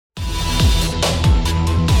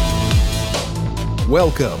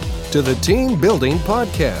Welcome to the Team Building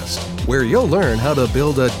Podcast, where you'll learn how to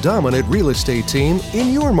build a dominant real estate team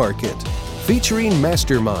in your market, featuring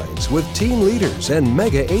masterminds with team leaders and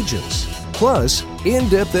mega agents, plus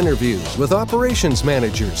in-depth interviews with operations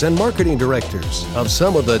managers and marketing directors of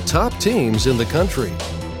some of the top teams in the country.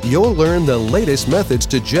 You'll learn the latest methods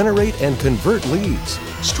to generate and convert leads,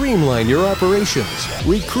 streamline your operations,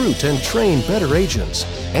 recruit and train better agents,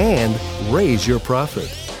 and raise your profit.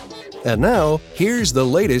 And now, here's the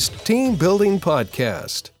latest Team Building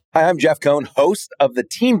Podcast. Hi, I'm Jeff Cohn, host of the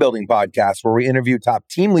Team Building Podcast, where we interview top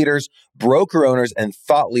team leaders, broker owners, and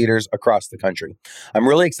thought leaders across the country. I'm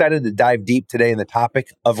really excited to dive deep today in the topic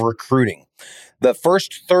of recruiting. The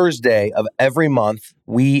first Thursday of every month,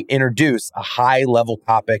 we introduce a high-level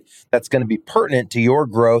topic that's going to be pertinent to your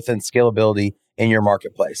growth and scalability in your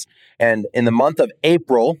marketplace. And in the month of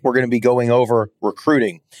April, we're going to be going over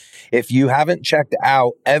recruiting. If you haven't checked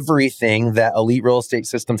out everything that Elite Real Estate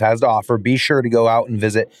Systems has to offer, be sure to go out and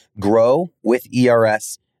visit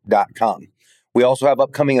growwithers.com. We also have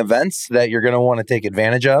upcoming events that you're going to want to take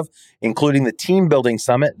advantage of, including the Team Building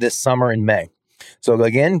Summit this summer in May. So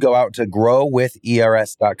again, go out to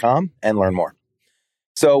growwithers.com and learn more.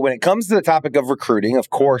 So when it comes to the topic of recruiting, of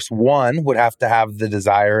course, one would have to have the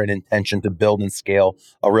desire and intention to build and scale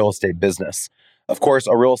a real estate business. Of course,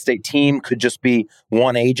 a real estate team could just be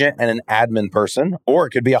one agent and an admin person, or it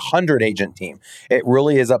could be a 100-agent team. It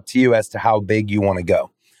really is up to you as to how big you want to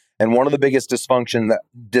go. And one of the biggest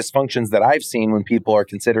dysfunctions that I've seen when people are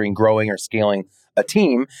considering growing or scaling a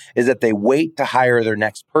team is that they wait to hire their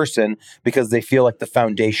next person because they feel like the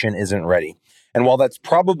foundation isn't ready. And while that's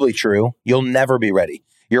probably true, you'll never be ready.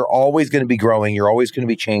 You're always going to be growing. You're always going to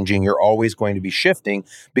be changing. You're always going to be shifting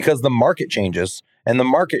because the market changes and the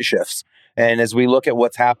market shifts. And as we look at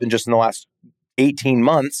what's happened just in the last 18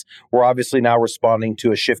 months, we're obviously now responding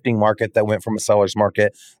to a shifting market that went from a seller's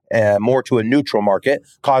market more to a neutral market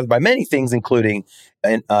caused by many things, including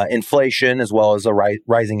inflation as well as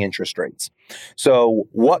rising interest rates. So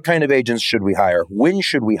what kind of agents should we hire? When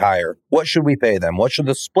should we hire? What should we pay them? What should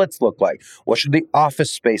the splits look like? What should the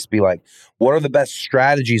office space be like? What are the best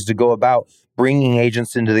strategies to go about bringing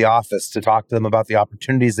agents into the office to talk to them about the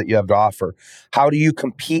opportunities that you have to offer? How do you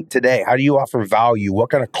compete today? How do you offer value? What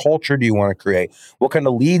kind of culture do you want to create? What kind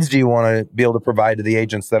of leads do you want to be able to provide to the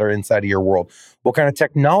agents that are inside of your world? What kind of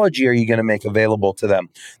technology are you going to make available to them?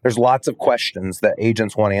 There's lots of questions that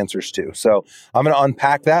agents want answers to. So I'm going to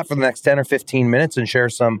unpack that for the next 10 or 15 minutes and share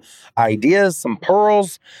some ideas, some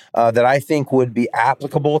pearls that I think would be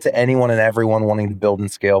applicable to anyone and everyone wanting to build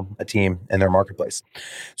and scale a team in their marketplace.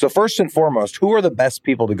 So first and foremost, who are the best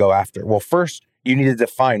people to go after? Well, first, you need to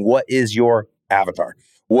define what is your avatar.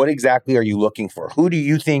 What exactly are you looking for? Who do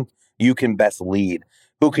you think you can best lead?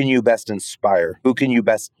 Who can you best inspire? Who can you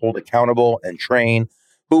best hold accountable and train?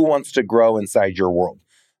 Who wants to grow inside your world?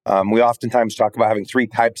 We oftentimes talk about having three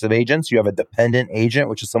types of agents. You have a dependent agent,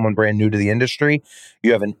 which is someone brand new to the industry.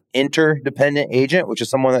 You have an interdependent agent, which is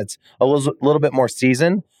someone that's a little bit more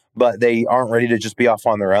seasoned, but they aren't ready to just be off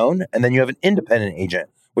on their own. And then you have an independent agent,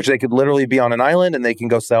 which they could literally be on an island and they can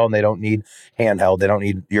go sell and they don't need handheld. They don't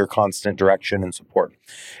need your constant direction and support.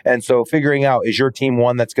 And so figuring out, is your team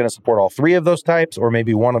one that's going to support all three of those types, or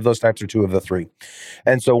maybe one of those types or two of the three?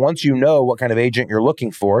 And so once you know what kind of agent you're looking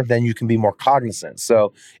for, then you can be more cognizant.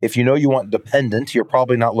 So if you know you want dependent, you're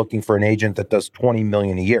probably not looking for an agent that does 20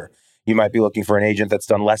 million a year. You might be looking for an agent that's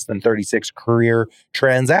done less than 36 career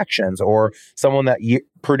transactions, or someone that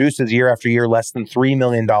produces year after year less than $3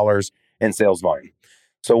 million in sales volume.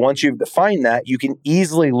 So once you've defined that, you can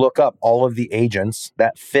easily look up all of the agents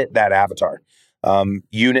that fit that avatar.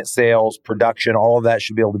 Unit sales, production, all of that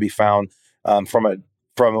should be able to be found from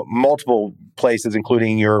multiple places,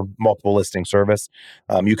 including your multiple listing service.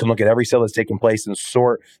 You can look at every sale that's taken place and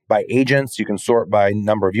sort by agents. You can sort by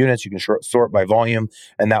number of units. You can sort by volume,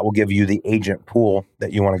 and that will give you the agent pool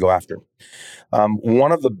that you want to go after.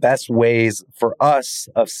 One of the best ways for us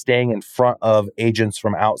of staying in front of agents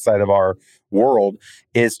from outside of our world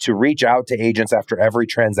is to reach out to agents after every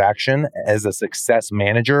transaction as a success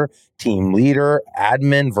manager, team leader,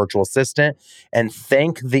 admin, virtual assistant, and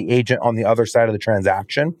thank the agent on the other side of the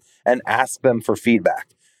transaction and ask them for feedback.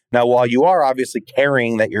 Now, while you are obviously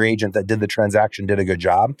carrying that your agent that did the transaction did a good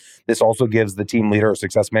job, this also gives the team leader or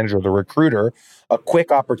success manager or the recruiter a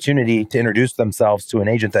quick opportunity to introduce themselves to an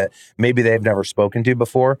agent that maybe they've never spoken to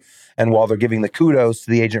before. And while they're giving the kudos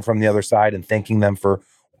to the agent from the other side and thanking them for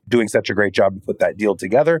doing such a great job to put that deal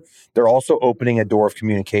together, they're also opening a door of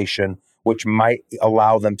communication which might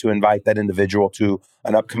allow them to invite that individual to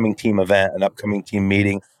an upcoming team event, an upcoming team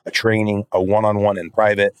meeting, a training, a one-on-one in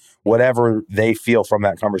private, whatever they feel from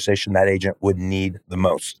that conversation that agent would need the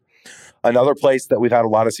most. Another place that we've had a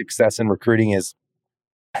lot of success in recruiting is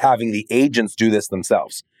having the agents do this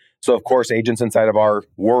themselves. So of course, agents inside of our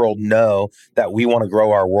world know that we want to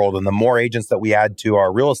grow our world. And the more agents that we add to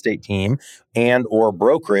our real estate team and or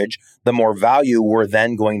brokerage, the more value we're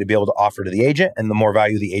then going to be able to offer to the agent, and the more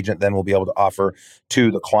value the agent then will be able to offer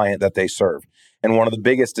to the client that they serve. And one of the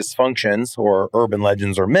biggest dysfunctions or urban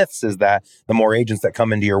legends or myths is that the more agents that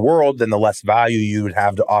come into your world, then the less value you would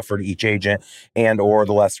have to offer to each agent and or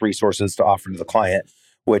the less resources to offer to the client,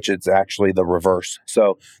 which is actually the reverse.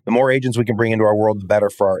 So the more agents we can bring into our world, the better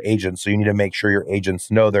for our agents. So you need to make sure your agents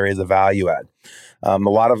know there is a value add.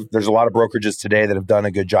 There's a lot of brokerages today that have done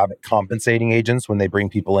a good job at compensating agents when they bring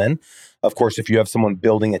people in. Of course, if you have someone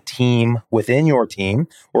building a team within your team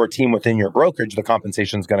or a team within your brokerage, the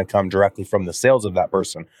compensation is going to come directly from the sales of that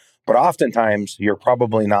person. But oftentimes, you're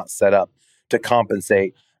probably not set up to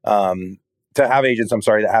compensate, to have agents,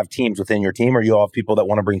 that have teams within your team, or you'll have people that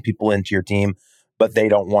want to bring people into your team, but they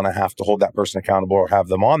don't want to have to hold that person accountable or have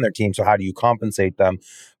them on their team. So how do you compensate them?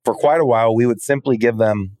 For quite a while, we would simply give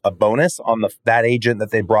them a bonus on that agent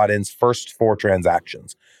that they brought in's first 4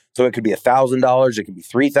 transactions. So it could be $1,000, it could be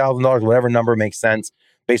 $3,000, whatever number makes sense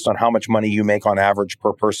based on how much money you make on average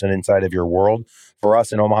per person inside of your world. For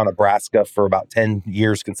us in Omaha, Nebraska, for about 10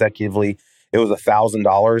 years consecutively, it was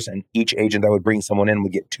 $1,000, and each agent that would bring someone in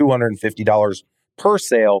would get $250 per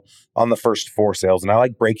sale on the first 4 sales. And I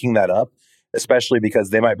like breaking that up, especially because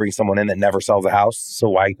they might bring someone in that never sells a house. So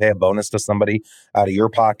why pay a bonus to somebody out of your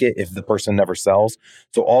pocket if the person never sells?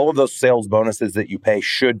 So all of those sales bonuses that you pay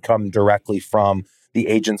should come directly from the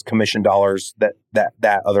agent's commission dollars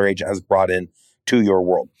that other agent has brought in to your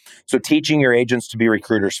world. So teaching your agents to be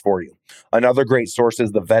recruiters for you. Another great source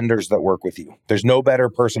is the vendors that work with you. There's no better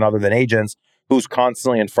person other than agents who's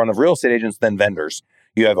constantly in front of real estate agents than vendors.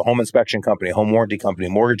 You have a home inspection company, home warranty company,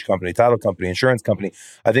 mortgage company, title company, insurance company.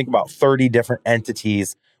 I think about 30 different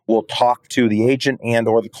entities will talk to the agent and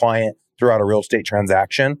or the client throughout a real estate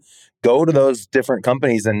transaction. Go to those different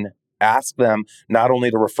companies and ask them not only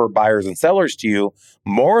to refer buyers and sellers to you,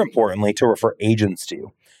 more importantly, to refer agents to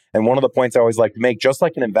you. And one of the points I always like to make, just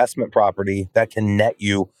like an investment property that can net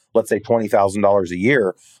you, let's say $20,000 a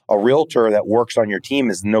year, a realtor that works on your team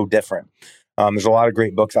is no different. There's a lot of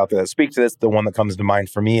great books out there that speak to this. The one that comes to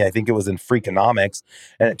mind for me, I think it was in Freakonomics,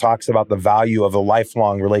 and it talks about the value of a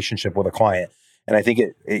lifelong relationship with a client. And I think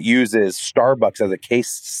it uses Starbucks as a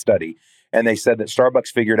case study. And they said that Starbucks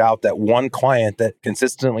figured out that one client that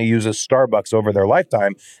consistently uses Starbucks over their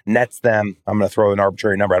lifetime nets them, I'm going to throw an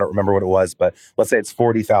arbitrary number, I don't remember what it was, but let's say it's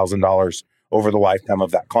 $40,000 over the lifetime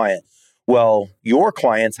of that client. Well, your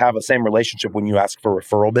clients have the same relationship when you ask for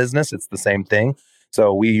referral business. It's the same thing.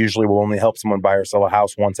 So we usually will only help someone buy or sell a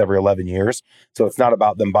house once every 11 years. So it's not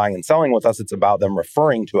about them buying and selling with us. It's about them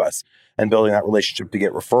referring to us and building that relationship to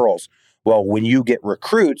get referrals. Well, when you get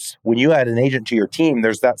recruits, when you add an agent to your team,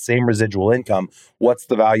 there's that same residual income. What's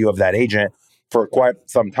the value of that agent? For quite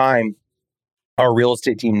some time, our real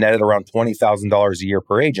estate team netted around $20,000 a year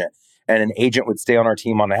per agent. And an agent would stay on our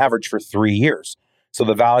team on average for 3 years. So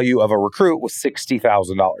the value of a recruit was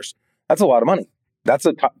 $60,000. That's a lot of money.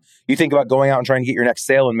 You think about going out and trying to get your next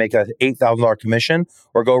sale and make a $8,000 commission,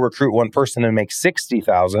 or go recruit one person and make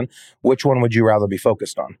 $60,000. Which one would you rather be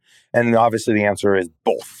focused on? And obviously the answer is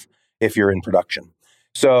both if you're in production.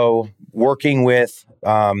 So working with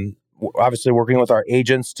our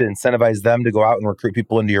agents to incentivize them to go out and recruit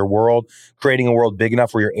people into your world, creating a world big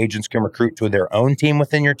enough where your agents can recruit to their own team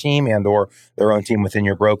within your team and or their own team within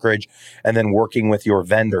your brokerage, and then working with your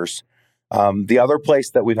vendors. The other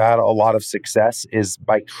place that we've had a lot of success is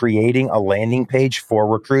by creating a landing page for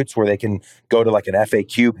recruits where they can go to like an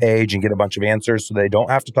FAQ page and get a bunch of answers so they don't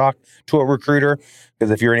have to talk to a recruiter.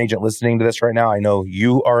 Because if you're an agent listening to this right now, I know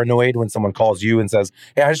you are annoyed when someone calls you and says,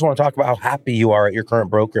 hey, I just want to talk about how happy you are at your current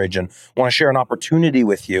brokerage and want to share an opportunity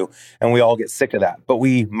with you. And we all get sick of that. But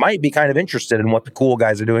we might be kind of interested in what the cool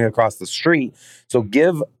guys are doing across the street. So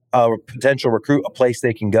give a potential recruit a place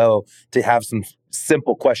they can go to have some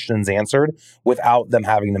simple questions answered without them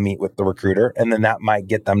having to meet with the recruiter. And then that might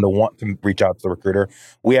get them to want to reach out to the recruiter.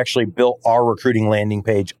 We actually built our recruiting landing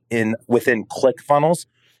page within ClickFunnels,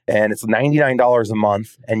 and it's $99 a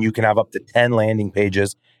month. And you can have up to 10 landing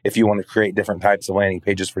pages if you want to create different types of landing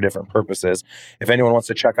pages for different purposes. If anyone wants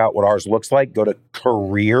to check out what ours looks like, go to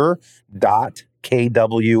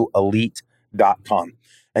career.kwelite.com.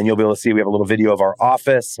 And you'll be able to see we have a little video of our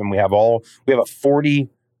office, and we have a 40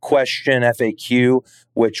 question FAQ,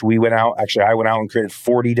 which I went out and created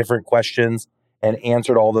 40 different questions and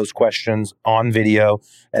answered all those questions on video,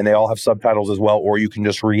 and they all have subtitles as well, or you can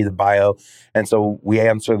just read the bio. And so we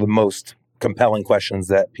answer the most compelling questions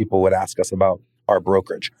that people would ask us about our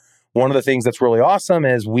brokerage. One of the things that's really awesome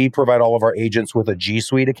is we provide all of our agents with a G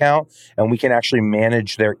Suite account, and we can actually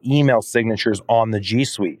manage their email signatures on the G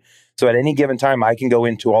Suite. So at any given time, I can go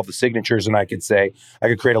into all the signatures and I could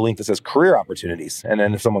create a link that says career opportunities. And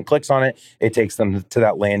then if someone clicks on it, it takes them to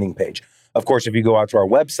that landing page. Of course, if you go out to our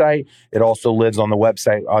website, it also lives on the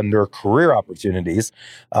website under career opportunities.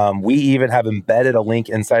 We even have embedded a link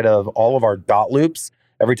inside of all of our dot loops.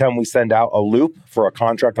 Every time we send out a loop for a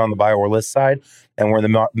contract on the buy or list side, and we're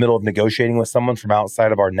in the middle of negotiating with someone from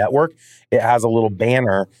outside of our network, it has a little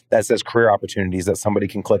banner that says career opportunities that somebody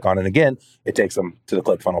can click on. And again, it takes them to the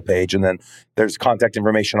ClickFunnels page. And then there's contact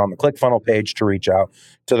information on the ClickFunnels page to reach out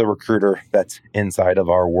to the recruiter that's inside of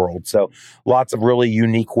our world. So lots of really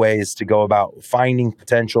unique ways to go about finding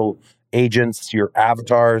potential agents, your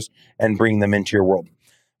avatars, and bringing them into your world.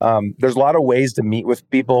 There's a lot of ways to meet with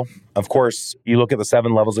people. Of course, you look at the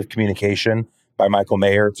 7 levels of communication by Michael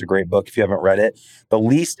Mayer. It's a great book if you haven't read it. The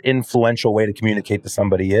least influential way to communicate to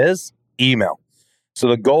somebody is email. So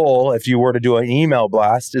the goal, if you were to do an email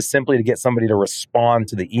blast, is simply to get somebody to respond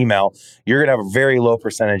to the email. You're going to have a very low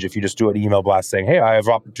percentage if you just do an email blast saying, hey, I have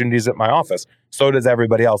opportunities at my office. So does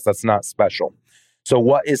everybody else. That's not special. So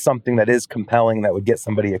what is something that is compelling that would get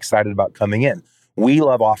somebody excited about coming in? We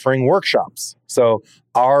love offering workshops. So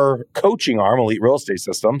our coaching arm, Elite Real Estate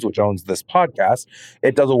Systems, which owns this podcast,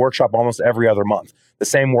 it does a workshop almost every other month. The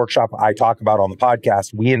same workshop I talk about on the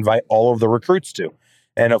podcast, we invite all of the recruits to.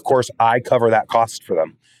 And of course, I cover that cost for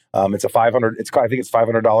them. I think it's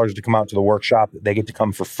 $500 to come out to the workshop. They get to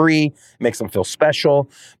come for free. It makes them feel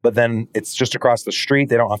special. But then it's just across the street.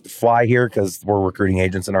 They don't have to fly here because we're recruiting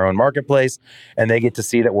agents in our own marketplace. And they get to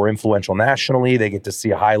see that we're influential nationally. They get to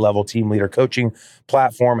see a high-level team leader coaching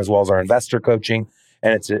platform as well as our investor coaching.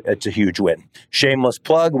 And it's a huge win. Shameless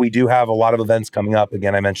plug, we do have a lot of events coming up.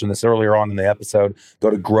 Again, I mentioned this earlier on in the episode. Go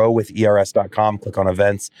to growwithers.com, click on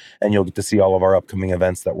events, and you'll get to see all of our upcoming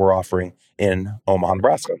events that we're offering in Omaha,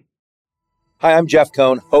 Nebraska. Hi, I'm Jeff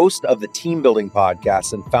Cohn, host of the Team Building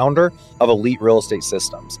Podcast and founder of Elite Real Estate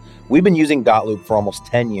Systems. We've been using dotloop for almost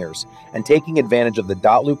 10 years and taking advantage of the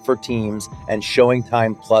dotloop for teams and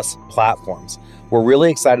ShowingTime Plus platforms. We're really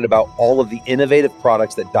excited about all of the innovative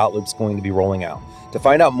products that dotloop's going to be rolling out. To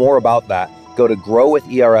find out more about that, go to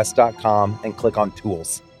growwithers.com and click on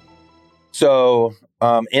tools. So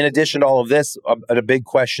in addition to all of this, a big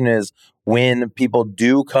question is when people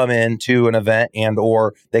do come into an event and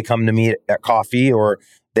or they come to meet at coffee or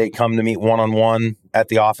they come to meet one-on-one at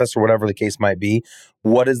the office or whatever the case might be,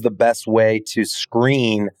 what is the best way to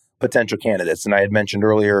screen potential candidates? And I had mentioned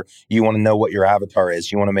earlier, you want to know what your avatar is.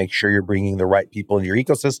 You want to make sure you're bringing the right people into your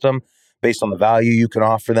ecosystem based on the value you can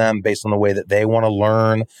offer them, based on the way that they want to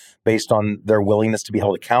learn, based on their willingness to be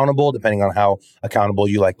held accountable, depending on how accountable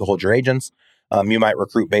you like to hold your agents. You might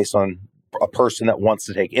recruit based on a person that wants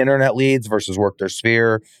to take internet leads versus work their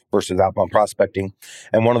sphere versus outbound prospecting.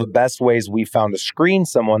 And one of the best ways we found to screen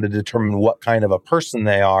someone to determine what kind of a person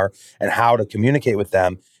they are and how to communicate with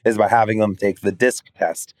them is by having them take the DISC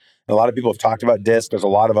test. And a lot of people have talked about DISC. There's a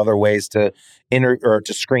lot of other ways to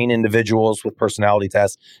screen individuals with personality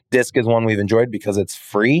tests. DISC is one we've enjoyed because it's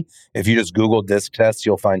free. If you just Google DISC tests,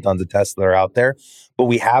 you'll find tons of tests that are out there. But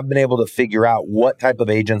we have been able to figure out what type of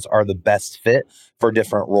agents are the best fit for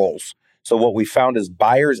different roles. So what we found is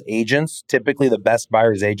buyer's agents, typically the best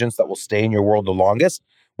buyer's agents that will stay in your world the longest,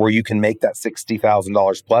 where you can make that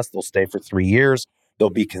 $60,000 plus. They'll stay for 3 years.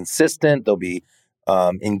 They'll be consistent. They'll be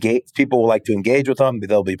engaged. People will like to engage with them.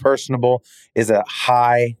 They'll be personable. Is a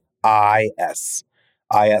high IS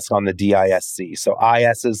on the DISC. So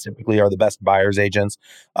ISs typically are the best buyer's agents.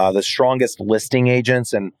 The strongest listing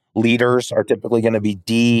agents and leaders are typically going to be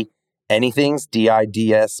D anythings,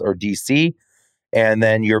 DIDS or DC. And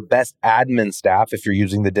then your best admin staff, if you're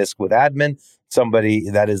using the DISC with admin, somebody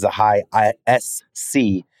that is a high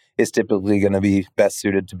ISC is typically going to be best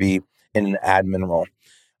suited to be in an admin role.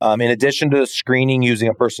 In addition to the screening using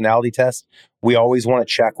a personality test, we always want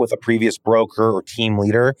to check with a previous broker or team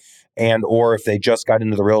leader, and or if they just got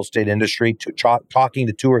into the real estate industry, to talking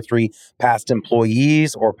to 2 or 3 past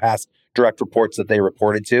employees or past direct reports that they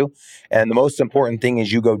reported to. And the most important thing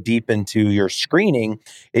is you go deep into your screening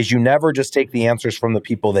is you never just take the answers from the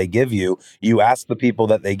people they give you. You ask the people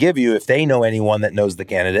that they give you if they know anyone that knows the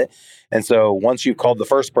candidate. And so once you've called the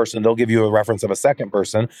first person, they'll give you a reference of a second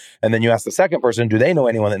person. And then you ask the second person, do they know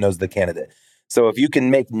anyone that knows the candidate? So if you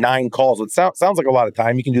can make 9 calls, it sounds like a lot of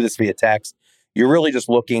time. You can do this via text. You're really just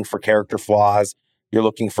looking for character flaws. You're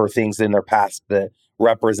looking for things in their past that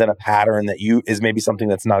represent a pattern that is maybe something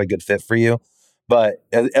that's not a good fit for you. But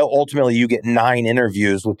ultimately, you get 9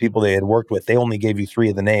 interviews with people they had worked with. They only gave you 3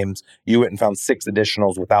 of the names. You went and found 6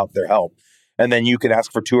 additionals without their help. And then you can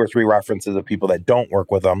ask for 2 or 3 references of people that don't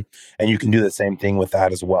work with them. And you can do the same thing with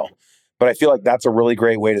that as well. But I feel like that's a really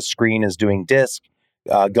great way to screen, is doing DISC,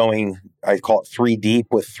 going, I call it 3 deep,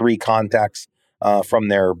 with 3 contacts from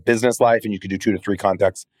their business life. And you could do 2 to 3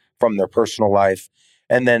 contacts from their personal life.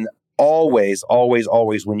 And then always, always,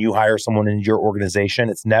 always, when you hire someone into your organization,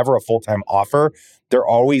 it's never a full-time offer. They're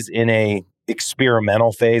always in a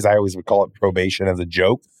experimental phase. I always would call it probation as a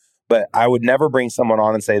joke. But I would never bring someone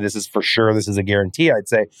on and say, this is for sure, this is a guarantee. I'd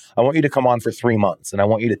say, I want you to come on for 3 months and I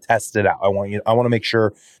want you to test it out. I want to make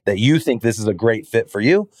sure that you think this is a great fit for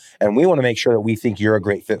you. And we want to make sure that we think you're a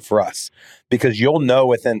great fit for us, because you'll know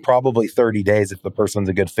within probably 30 days if the person's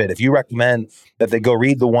a good fit. If you recommend that they go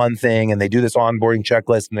read the one thing and they do this onboarding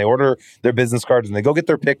checklist and they order their business cards and they go get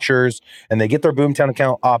their pictures and they get their Boomtown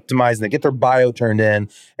account optimized and they get their bio turned in,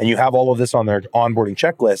 and you have all of this on their onboarding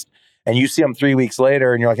checklist, and you see them 3 weeks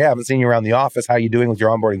later and you're like, hey, I haven't seen you around the office. How are you doing with your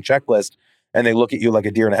onboarding checklist? And they look at you like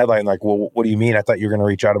a deer in a headlight and like, well, what do you mean? I thought you were going to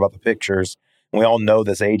reach out about the pictures. And we all know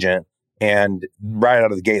this agent. And right out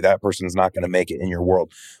of the gate, that person's not going to make it in your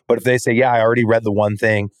world. But if they say, yeah, I already read the one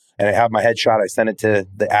thing and I have my headshot, I sent it to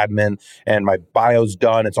the admin and my bio's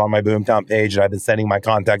done, it's on my Boomtown page, and I've been sending my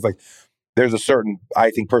contacts, like, there's a certain, I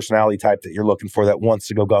think, personality type that you're looking for that wants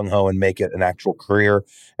to go gung-ho and make it an actual career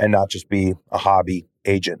and not just be a hobby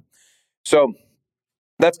agent. So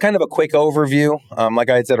that's kind of a quick overview.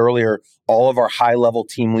 Like I had said earlier, all of our high-level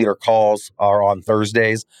team leader calls are on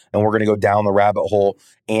Thursdays, and we're going to go down the rabbit hole.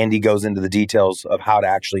 Andy goes into the details of how to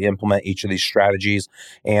actually implement each of these strategies,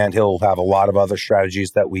 and he'll have a lot of other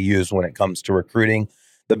strategies that we use when it comes to recruiting.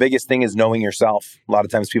 The biggest thing is knowing yourself. A lot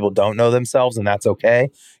of times people don't know themselves, and that's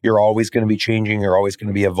okay. You're always going to be changing. You're always going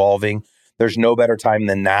to be evolving. There's no better time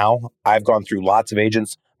than now. I've gone through lots of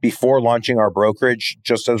agents before launching our brokerage,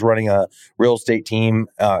 just as running a real estate team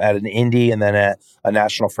at an indie and then at a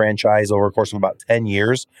national franchise over a course of about 10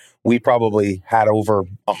 years. We probably had over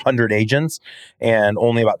 100 agents, and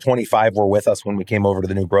only about 25 were with us when we came over to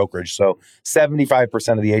the new brokerage. So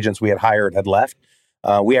 75% of the agents we had hired had left.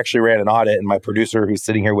 We actually ran an audit, and my producer, who's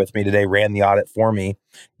sitting here with me today, ran the audit for me,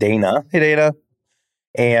 Dana. Hey, Dana.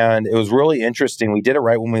 And it was really interesting. We did it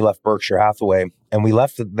right when we left Berkshire Hathaway, and we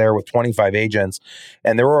left it there with 25 agents.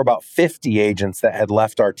 And there were about 50 agents that had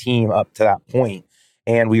left our team up to that point.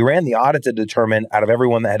 And we ran the audit to determine, out of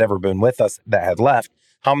everyone that had ever been with us that had left,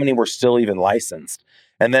 how many were still even licensed.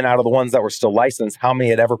 And then out of the ones that were still licensed, how many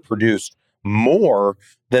had ever produced more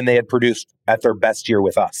than they had produced at their best year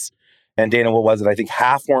with us. And Dana, what was it? I think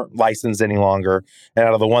half weren't licensed any longer. And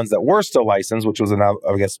out of the ones that were still licensed, which was,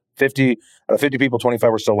 I guess, 50 out of 50 people,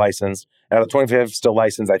 25 were still licensed. And out of 25 still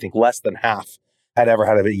licensed, I think less than half had ever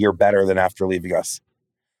had a year better than after leaving us.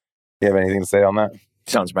 Do you have anything to say on that?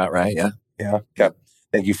 Sounds about right, yeah. Yeah. Okay.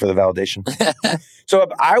 Thank you for the validation. So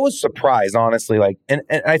I was surprised, honestly. And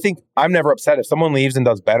I think I'm never upset if someone leaves and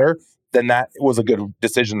does better, then that was a good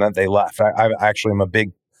decision that they left. I actually am a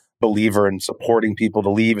big believer in supporting people to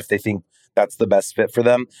leave if they think that's the best fit for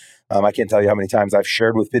them. I can't tell you how many times I've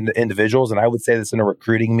shared with individuals, and I would say this in a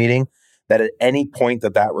recruiting meeting, that at any point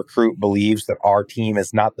that recruit believes that our team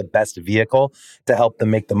is not the best vehicle to help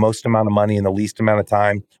them make the most amount of money in the least amount of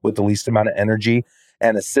time with the least amount of energy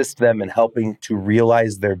and assist them in helping to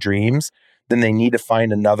realize their dreams, then they need to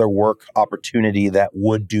find another work opportunity that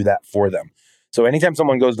would do that for them. So anytime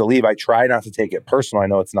someone goes to leave, I try not to take it personal. I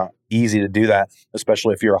know it's not easy to do that,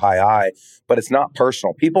 especially if you're a high I, but it's not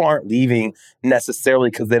personal. People aren't leaving necessarily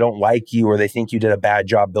because they don't like you or they think you did a bad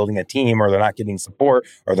job building a team or they're not getting support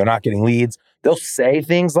or they're not getting leads. They'll say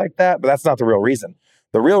things like that, but that's not the real reason.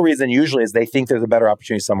 The real reason usually is they think there's a better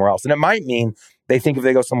opportunity somewhere else. And it might mean they think if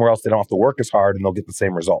they go somewhere else, they don't have to work as hard and they'll get the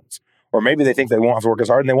same results. Or maybe they think they won't have to work as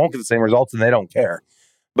hard and they won't get the same results and they don't care.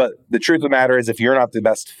 But the truth of the matter is, if you're not the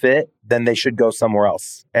best fit, then they should go somewhere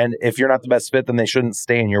else. And if you're not the best fit, then they shouldn't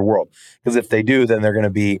stay in your world. Because if they do, then they're going to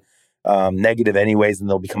be negative anyways, and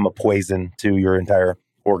they'll become a poison to your entire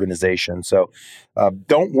organization. So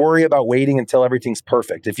don't worry about waiting until everything's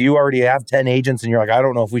perfect. If you already have 10 agents and you're like, I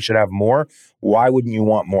don't know if we should have more, why wouldn't you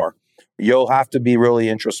want more? You'll have to be really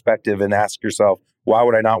introspective and ask yourself, why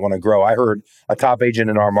would I not want to grow? I heard a top agent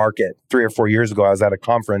in our market 3 or 4 years ago. I was at a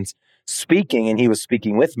conference speaking, and he was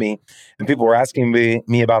speaking with me, and people were asking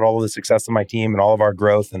me about all of the success of my team and all of our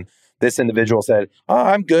growth. And this individual said,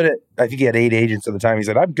 I'm good at, I think he had 8 agents at the time. He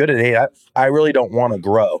said, I'm good at 8. I really don't want to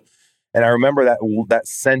grow. And I remember that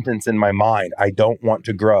sentence in my mind, I don't want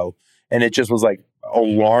to grow. And it just was like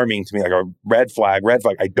alarming to me, like a red flag.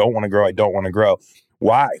 I don't want to grow. I don't want to grow.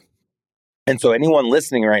 Why? And so anyone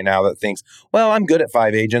listening right now that thinks, well, I'm good at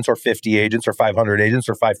 5 agents or 50 agents or 500 agents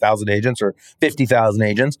or 5,000 agents or 50,000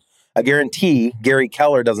 agents, I guarantee Gary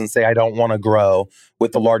Keller doesn't say, I don't want to grow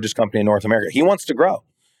with the largest company in North America. He wants to grow.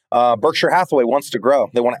 Berkshire Hathaway wants to grow.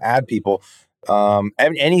 They want to add people.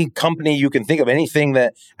 Any company you can think of, anything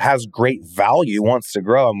that has great value wants to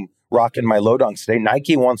grow. I'm rocking my low dunks today.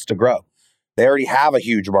 Nike wants to grow. They already have a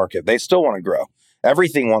huge market. They still want to grow.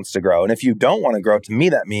 Everything wants to grow. And if you don't want to grow, to me,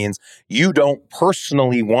 that means you don't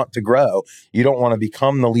personally want to grow. You don't want to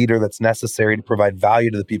become the leader that's necessary to provide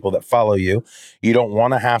value to the people that follow you. You don't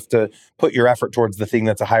want to have to put your effort towards the thing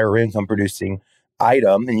that's a higher income producing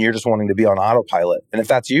item, and you're just wanting to be on autopilot. And if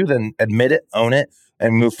that's you, then admit it, own it,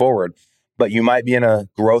 and move forward. But you might be in a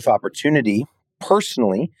growth opportunity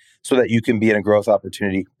personally so that you can be in a growth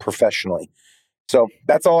opportunity professionally. So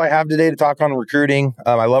that's all I have today to talk on recruiting.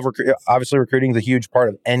 I love recruiting. Obviously, recruiting is a huge part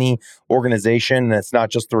of any organization. And it's not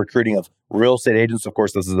just the recruiting of real estate agents. Of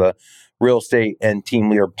course, this is a real estate and team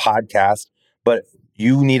leader podcast, but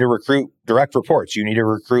you need to recruit direct reports. You need to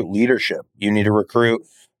recruit leadership. You need to recruit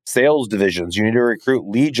sales divisions. You need to recruit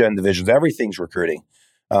lead gen divisions. Everything's recruiting.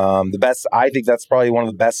 I think that's probably one of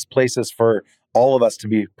the best places for all of us to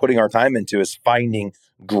be putting our time into is finding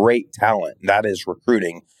great talent. That is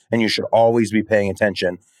recruiting. And you should always be paying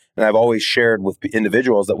attention. And I've always shared with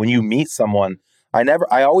individuals that when you meet someone,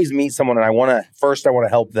 I always meet someone and I want to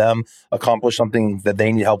help them accomplish something that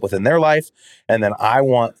they need help with in their life. And then I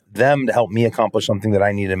want them to help me accomplish something that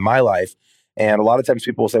I need in my life. And a lot of times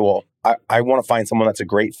people will say, well, I want to find someone that's a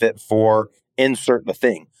great fit for insert the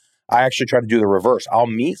thing. I actually try to do the reverse. I'll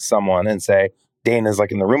meet someone and say, Dana's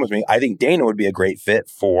like in the room with me. I think Dana would be a great fit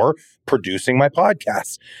for producing my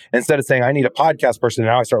podcast. Instead of saying I need a podcast person,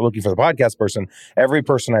 now I start looking for the podcast person. Every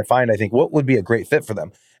person I find, I think, what would be a great fit for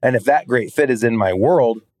them? And if that great fit is in my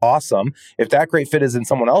world, awesome. If that great fit is in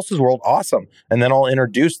someone else's world, awesome. And then I'll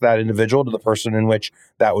introduce that individual to the person in which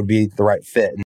that would be the right fit.